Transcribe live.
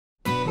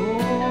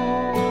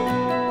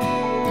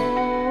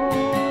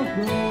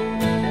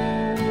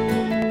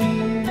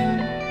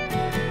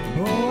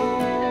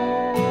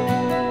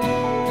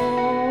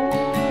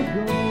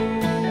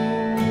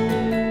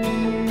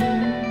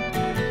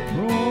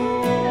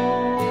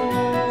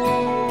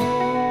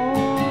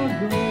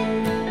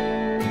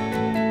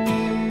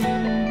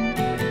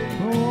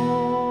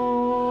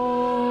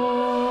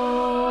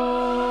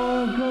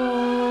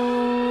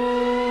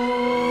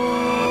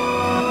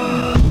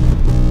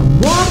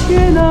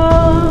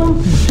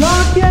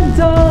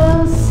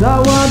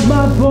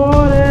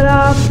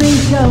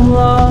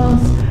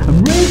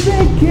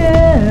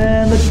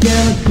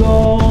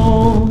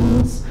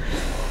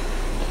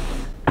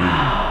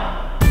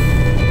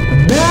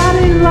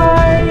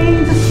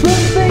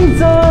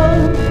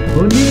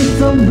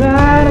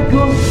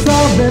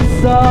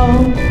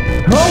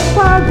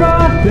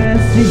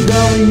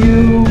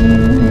SCW.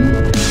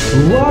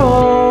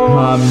 Whoa.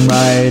 I'm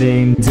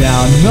writing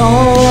down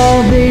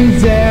all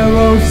these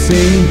arrows,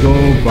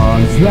 single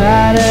bonds,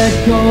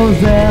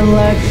 radicals,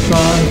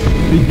 electrons.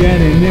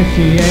 Begin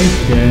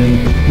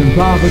initiation, then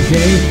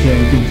propagation,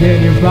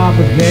 continue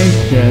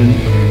propagation,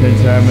 then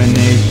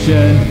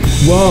termination.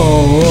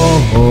 Whoa,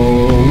 whoa,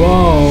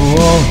 whoa,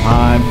 whoa.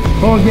 I'm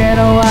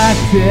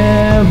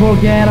organoactive,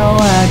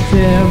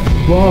 organoactive.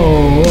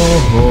 Whoa,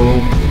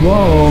 whoa,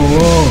 whoa,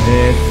 whoa.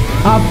 It's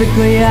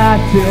optically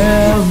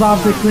active,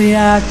 optically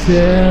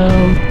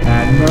active.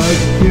 At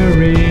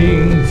Mercury,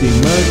 see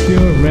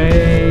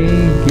Mercury,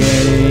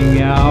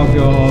 getting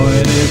alcohol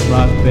is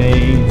my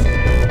fate.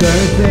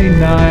 Thursday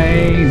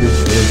night, this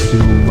is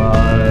too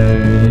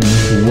much.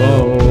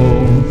 Whoa.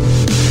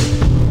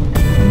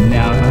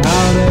 Now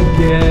how to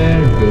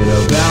get rid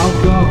of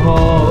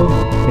alcohol?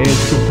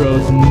 It's a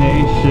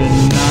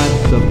protonation, I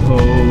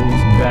suppose.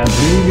 That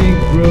leaving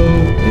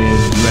group is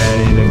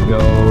ready to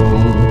go.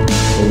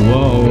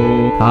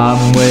 Whoa.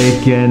 I'm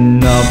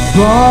waking up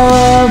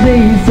all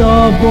these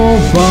double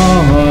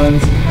bonds,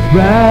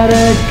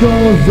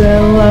 radicals,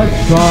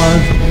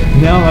 electrons.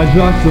 Now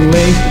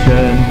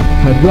hydroxylation,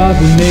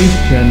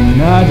 hydrogenation,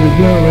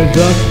 hydrogen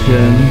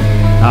reduction,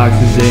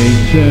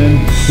 oxidation.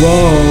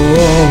 Whoa,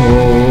 whoa,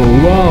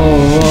 whoa,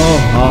 whoa.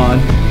 On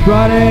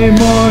Friday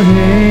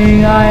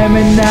morning I am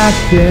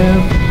inactive.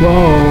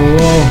 Whoa,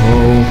 whoa,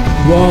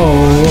 whoa,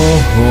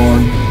 whoa. On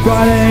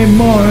Friday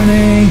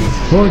morning,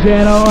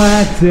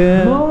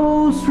 organoactive.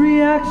 Most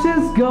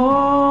reactions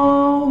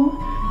go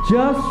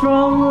just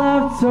from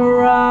left to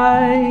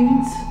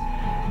right.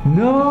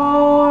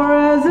 No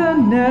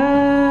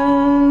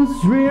resonance,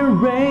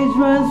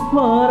 rearrangements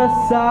put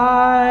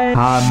aside.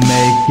 I'm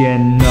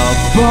making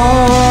up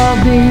all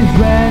these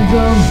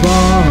random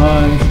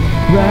bonds,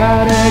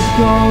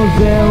 radicals,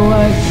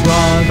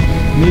 electrons.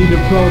 Need a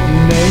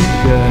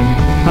protonation,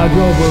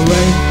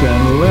 hydroboration,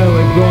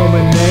 lyric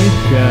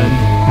bromination,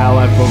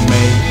 halide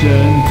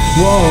formation.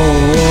 Whoa,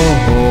 whoa,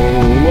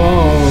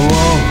 whoa,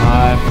 whoa.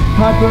 I'm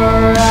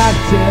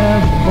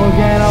hyperactive,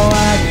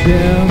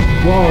 organoactive.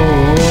 Whoa,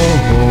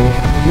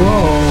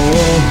 whoa,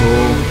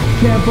 whoa.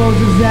 Campos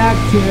is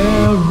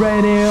active,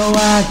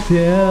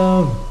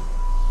 radioactive.